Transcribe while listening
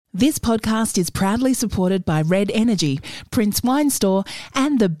This podcast is proudly supported by Red Energy, Prince Wine Store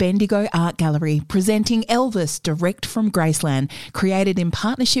and the Bendigo Art Gallery, presenting Elvis direct from Graceland. Created in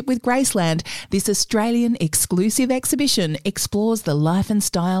partnership with Graceland, this Australian exclusive exhibition explores the life and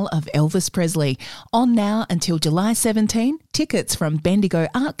style of Elvis Presley. On now until July 17, tickets from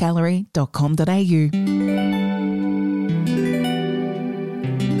bendigoartgallery.com.au.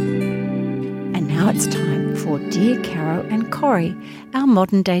 And now it's time for Dear Caro and Corrie, our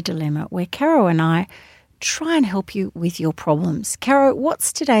modern day dilemma, where Caro and I try and help you with your problems. Caro,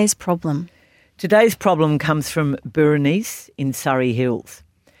 what's today's problem? Today's problem comes from Bernice in Surrey Hills.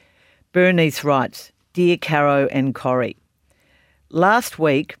 Bernice writes, Dear Caro and Corrie, last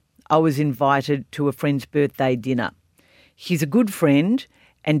week I was invited to a friend's birthday dinner. She's a good friend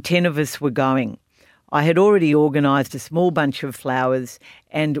and 10 of us were going. I had already organised a small bunch of flowers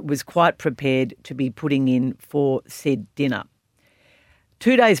and was quite prepared to be putting in for said dinner.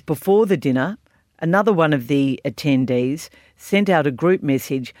 2 days before the dinner, another one of the attendees sent out a group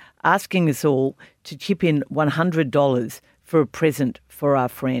message asking us all to chip in $100 for a present for our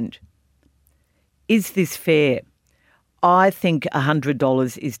friend. Is this fair? I think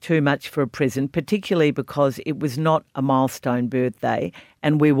 $100 is too much for a present, particularly because it was not a milestone birthday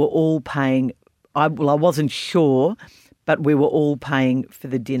and we were all paying. I wasn't sure, but we were all paying for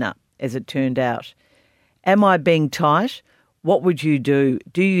the dinner, as it turned out. Am I being tight? What would you do?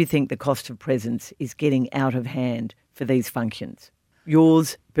 Do you think the cost of presents is getting out of hand for these functions?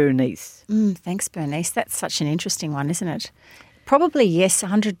 Yours, Bernice. Thanks, Bernice. That's such an interesting one, isn't it? Probably, yes,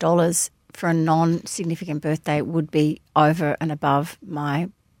 $100 for a non-significant birthday would be over and above my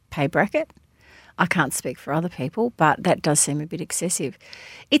pay bracket. I can't speak for other people, but that does seem a bit excessive.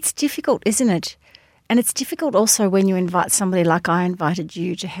 It's difficult, isn't it? And it's difficult also when you invite somebody like I invited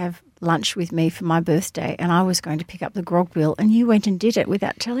you to have lunch with me for my birthday and I was going to pick up the grog bill and you went and did it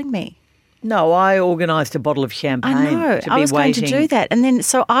without telling me. No, I organised a bottle of champagne. I know. To I be was waiting. going to do that. And then,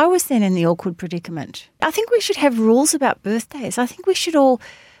 so I was then in the awkward predicament. I think we should have rules about birthdays. I think we should all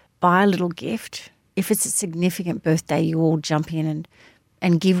buy a little gift. If it's a significant birthday, you all jump in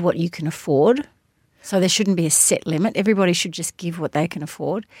and give what you can afford. So there shouldn't be a set limit. Everybody should just give what they can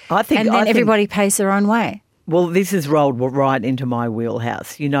afford. Everybody pays their own way. Well, this has rolled right into my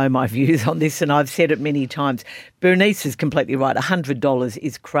wheelhouse. You know my views on this, and I've said it many times. Bernice is completely right. $100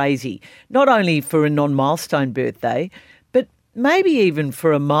 is crazy, not only for a non-milestone birthday, but maybe even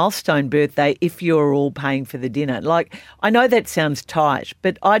for a milestone birthday if you're all paying for the dinner. Like, I know that sounds tight,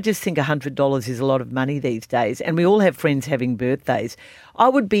 but I just think $100 is a lot of money these days, and we all have friends having birthdays. I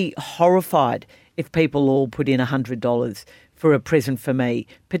would be horrified if people all put in $100 for a present for me,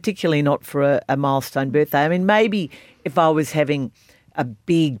 particularly not for a milestone birthday. I mean, maybe if I was having a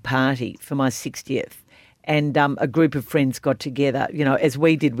big party for my 60th and a group of friends got together, you know, as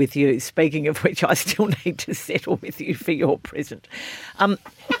we did with you, speaking of which I still need to settle with you for your present.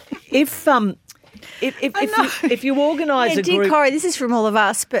 If you organise a dear group... Corrie, this is from all of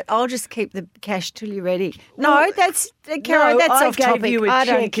us, but I'll just keep the cash till you're ready. No, that's Caro. That's off topic. I gave you a I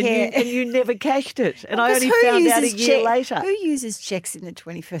don't cheque care. and you never cashed it, and I Because only who found out a uses year later. Who uses cheques in the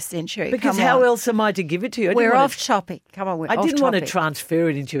 21st century? Because Come how on. else am I to give it to you? We're off topic. Come on, we're off I didn't want to topic. transfer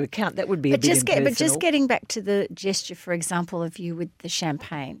it into your account. That would be a bit impersonal. But just getting back to the gesture, for example, of you with the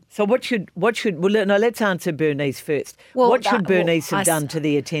champagne. So let's answer Bernice first. What should Bernice have done to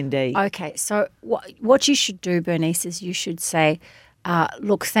the attendee? Okay, so what you should do, Bernice, is you should say,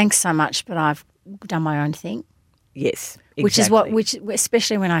 look, thanks so much, but I've done my own thing. Yes, exactly. Which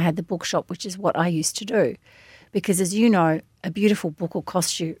especially when I had the bookshop, which is what I used to do. Because as you know, a beautiful book will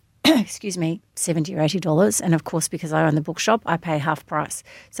cost you, $70 or $80. And of course, because I own the bookshop, I pay half price.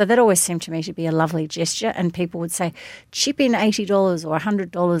 So that always seemed to me to be a lovely gesture. And people would say, chip in $80 or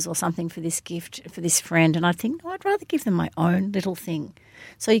 $100 or something for this gift, for this friend. And I'd think, no, I'd rather give them my own little thing.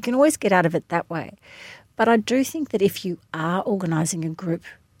 So you can always get out of it that way. But I do think that if you are organising a group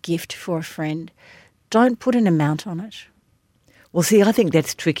gift for a friend, don't put an amount on it. Well, see, I think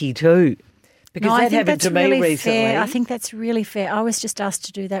that's tricky too. Because that happened to me recently. Fair. I think that's really fair. I was just asked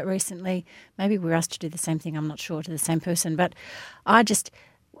to do that recently. Maybe we were asked to do the same thing. I'm not sure, to the same person. But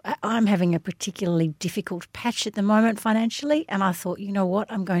I'm having a particularly difficult patch at the moment financially. And I thought, you know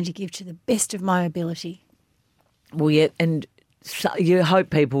what, I'm going to give to the best of my ability. Well, yeah, and so you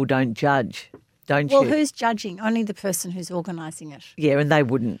hope people don't judge, don't you? Well, who's judging? Only the person who's organising it. Yeah, and they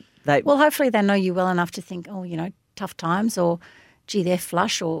wouldn't. Well, hopefully they know you well enough to think, oh, you know, tough times, or gee, they're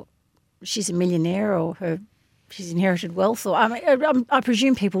flush, or she's a millionaire, or she's inherited wealth. Or I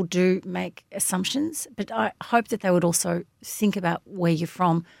presume people do make assumptions, but I hope that they would also think about where you're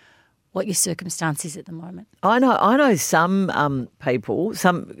from, what your circumstance is at the moment. I know some people,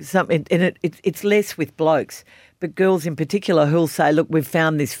 it's less with blokes, but girls in particular who'll say, look, we've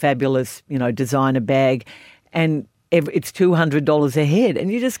found this fabulous, designer bag and it's $200 a head.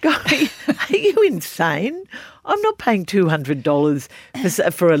 And you just go, are you insane? I'm not paying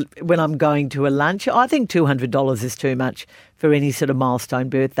 $200 when I'm going to a lunch. I think $200 is too much for any sort of milestone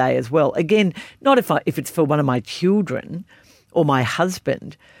birthday as well. Again, not if it's for one of my children or my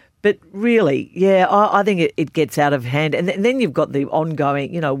husband, but really, yeah, I think it gets out of hand. And then you've got the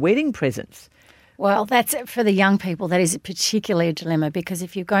ongoing, wedding presents. Well, that's for the young people. That is particularly a dilemma because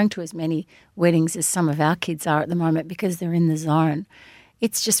if you're going to as many weddings as some of our kids are at the moment because they're in the zone,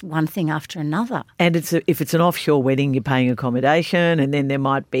 it's just one thing after another. And if it's an offshore wedding, you're paying accommodation and then there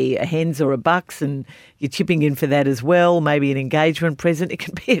might be a hens or a bucks and you're chipping in for that as well, maybe an engagement present. It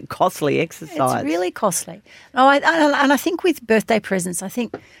can be a costly exercise. It's really costly. And I think with birthday presents, I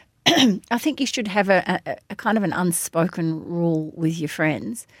think you should have a kind of an unspoken rule with your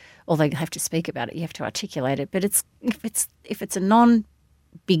friends. Although you have to speak about it, you have to articulate it. But if it's a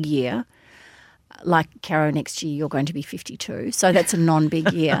non-big year, like Caro, next year you're going to be 52, so that's a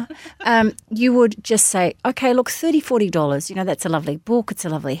non-big year. You would just say, okay, look, $30, $40. That's a lovely book. It's a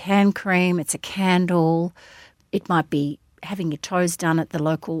lovely hand cream. It's a candle. It might be having your toes done at the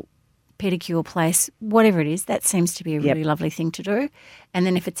local pedicure place. Whatever it is, that seems to be a really lovely thing to do. And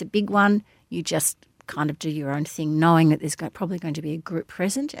then if it's a big one, you just kind of do your own thing, knowing that there's probably going to be a group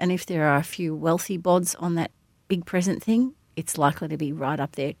present. And if there are a few wealthy bods on that big present thing, it's likely to be right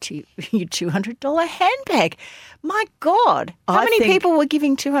up there to your $200 handbag. My God. How many people were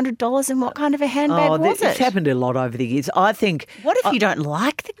giving $200 and what kind of a handbag was it? It's happened a lot over the years. I think... What if you don't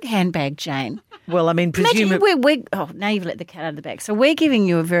like the handbag, Jane? Well, I mean, presumably... now you've let the cat out of the bag. So we're giving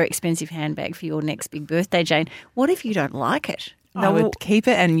you a very expensive handbag for your next big birthday, Jane. What if you don't like it? I would keep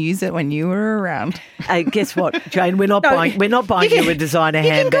it and use it when you were around. Hey, guess what, Jane? We're not buying you a designer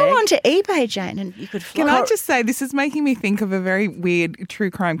handbag. You can go onto eBay, Jane, and you could fly. Can I just say, this is making me think of a very weird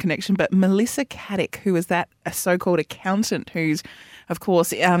true crime connection, but Melissa Caddick, who was a so-called accountant who's, of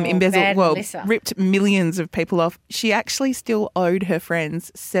course, ripped millions of people off. She actually still owed her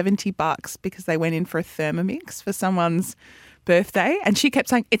friends $70 because they went in for a Thermomix for someone's birthday, and she kept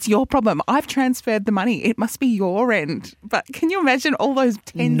saying, it's your problem. I've transferred the money. It must be your end. But can you imagine all those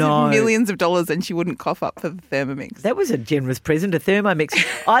tens of millions of dollars and she wouldn't cough up for the Thermomix? That was a generous present, a Thermomix.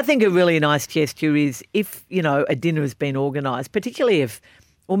 I think a really nice gesture is if, a dinner has been organised, particularly if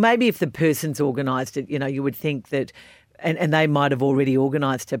the person's organised it, you would think that, and they might have already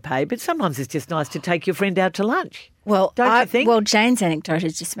organised to pay, but sometimes it's just nice to take your friend out to lunch. Well, don't you think? Well, Jane's anecdote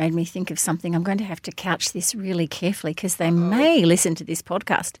has just made me think of something. I'm going to have to couch this really carefully because they may listen to this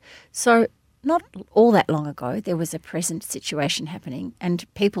podcast. So not all that long ago, there was a present situation happening and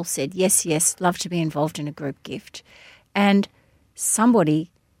people said, yes, love to be involved in a group gift. And somebody,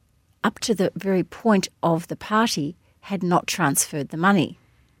 up to the very point of the party, had not transferred the money.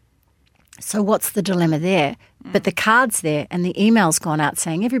 So what's the dilemma there? But the card's there and the email's gone out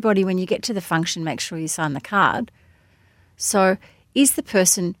saying, everybody, when you get to the function, make sure you sign the card. So is the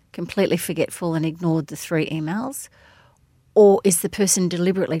person completely forgetful and ignored the 3 emails? Or is the person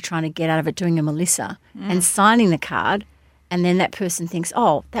deliberately trying to get out of it doing a Melissa and signing the card, and then that person thinks,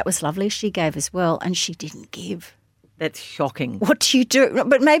 oh, that was lovely, she gave as well, and she didn't give? That's shocking. What do you do?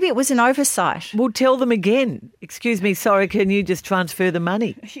 But maybe it was an oversight. Well, tell them again. Excuse me, sorry, can you just transfer the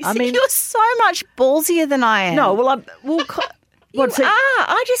money? You're so much ballsier than I am. No, well, you are.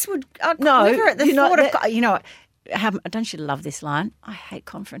 I just would quiver at the thought of, don't you love this line? I hate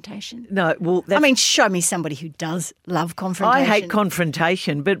confrontation. No, well, show me somebody who does love confrontation. I hate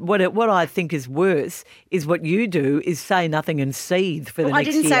confrontation, but what I think is worse is what you do is say nothing and seethe for the next year. I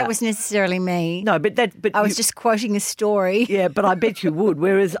didn't say it was necessarily me. No, but I was just quoting a story. Yeah, but I bet you would.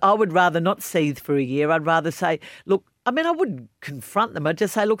 Whereas I would rather not seethe for a year. I'd rather say, look, I wouldn't confront them. I'd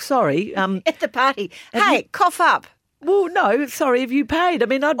just say, look, sorry. At the party, hey, cough up. Well, no, sorry, have you paid? I'd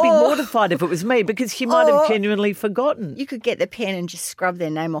be mortified if it was me because she might have genuinely forgotten. You could get the pen and just scrub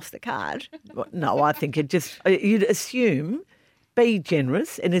their name off the card. No, I think you'd assume, be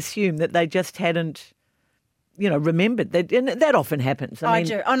generous and assume that they just hadn't, remembered. And that often happens. I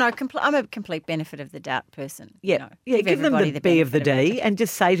do. Oh, no, I'm a complete benefit of the doubt person. Yeah, give them the B of the D and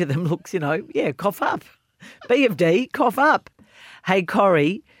just say to them, look, cough up. B of D, cough up. Hey,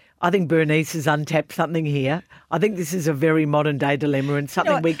 Corrie, I think Bernice has untapped something here. I think this is a very modern day dilemma and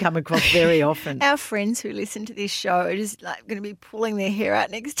something we come across very often. Our friends who listen to this show are just going to be pulling their hair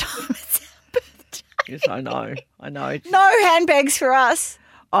out next time it's our birthday. Yes, I know. No handbags for us.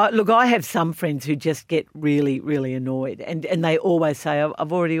 Look, I have some friends who just get really, really annoyed and they always say,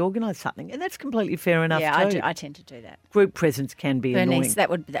 I've already organised something. And that's completely fair enough too. I tend to do that. Group presents can be Bernice,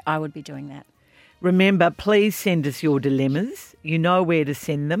 annoying. I would be doing that. Remember, please send us your dilemmas. You know where to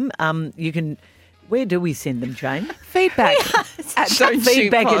send them. Where do we send them, Jane? Feedback at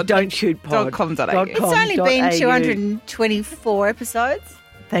Feedback at don'tshootpod.com.au. It's only been 224 episodes.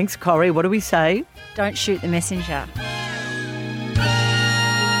 Thanks, Corrie. What do we say? Don't shoot the messenger.